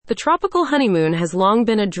The tropical honeymoon has long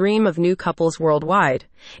been a dream of new couples worldwide.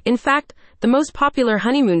 In fact, the most popular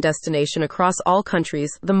honeymoon destination across all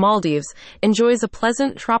countries, the Maldives, enjoys a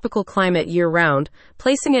pleasant tropical climate year-round,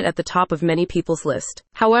 placing it at the top of many people's list.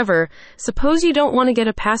 However, suppose you don't want to get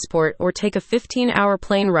a passport or take a 15-hour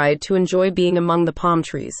plane ride to enjoy being among the palm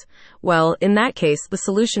trees. Well, in that case, the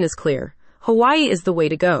solution is clear. Hawaii is the way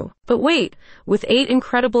to go. But wait, with 8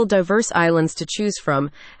 incredible diverse islands to choose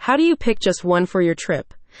from, how do you pick just one for your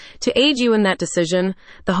trip? To aid you in that decision,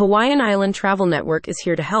 the Hawaiian Island Travel Network is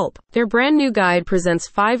here to help. Their brand new guide presents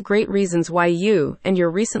 5 great reasons why you and your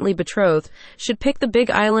recently betrothed should pick the Big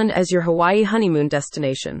Island as your Hawaii honeymoon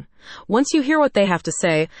destination. Once you hear what they have to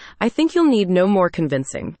say, I think you'll need no more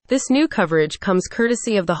convincing. This new coverage comes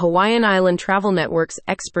courtesy of the Hawaiian Island Travel Network's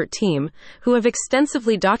expert team, who have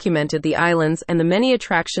extensively documented the islands and the many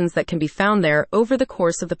attractions that can be found there over the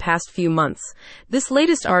course of the past few months. This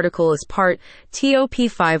latest article is part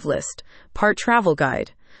TOP5 list, part travel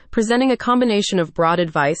guide, presenting a combination of broad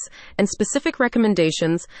advice and specific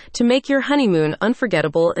recommendations to make your honeymoon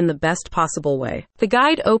unforgettable in the best possible way. The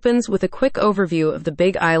guide opens with a quick overview of the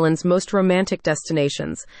Big Island's most romantic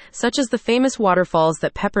destinations, such as the famous waterfalls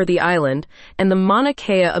that pepper the island and the Mauna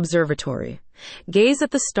Kea Observatory. Gaze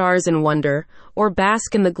at the stars in wonder, or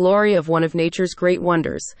bask in the glory of one of nature's great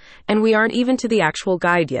wonders, and we aren't even to the actual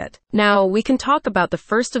guide yet. Now, we can talk about the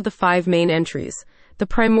first of the 5 main entries, the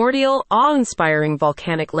primordial, awe-inspiring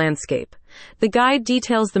volcanic landscape. The guide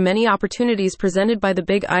details the many opportunities presented by the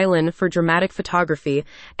Big Island for dramatic photography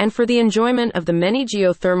and for the enjoyment of the many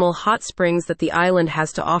geothermal hot springs that the island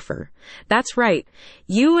has to offer. That's right,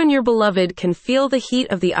 you and your beloved can feel the heat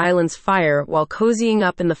of the island's fire while cozying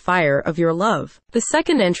up in the fire of your love. The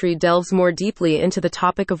second entry delves more deeply into the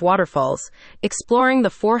topic of waterfalls, exploring the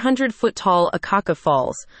 400-foot-tall Akaka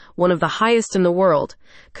Falls, one of the highest in the world.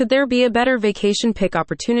 Could there be a better vacation pick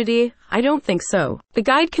opportunity? I don't think so. The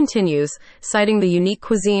guide continues, citing the unique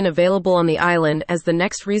cuisine available on the island as the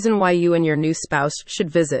next reason why you and your new spouse should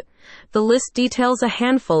visit. The list details a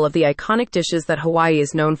handful of the iconic dishes that Hawaii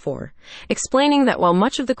is known for, explaining that while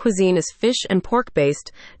much of the cuisine is fish and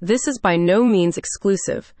pork-based, this is by no means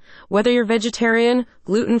exclusive. Whether you're vegetarian,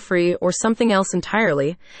 gluten-free, or something else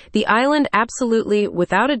entirely, the island absolutely,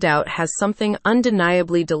 without a doubt, has something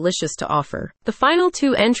undeniably delicious to offer. The final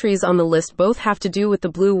 2 entries on the list both have to do with the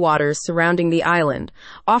blue waters surrounding the island,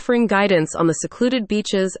 offering guidance on the secluded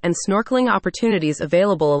beaches and snorkeling opportunities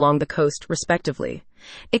available along the coast, respectively.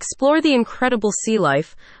 Explore the incredible sea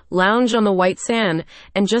life, lounge on the white sand,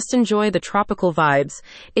 and just enjoy the tropical vibes.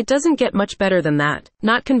 It doesn't get much better than that.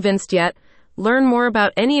 Not convinced yet? Learn more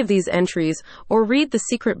about any of these entries or read the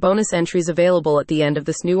secret bonus entries available at the end of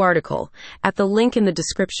this new article at the link in the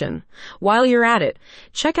description. While you're at it,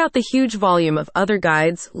 check out the huge volume of other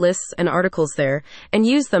guides, lists, and articles there and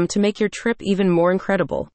use them to make your trip even more incredible.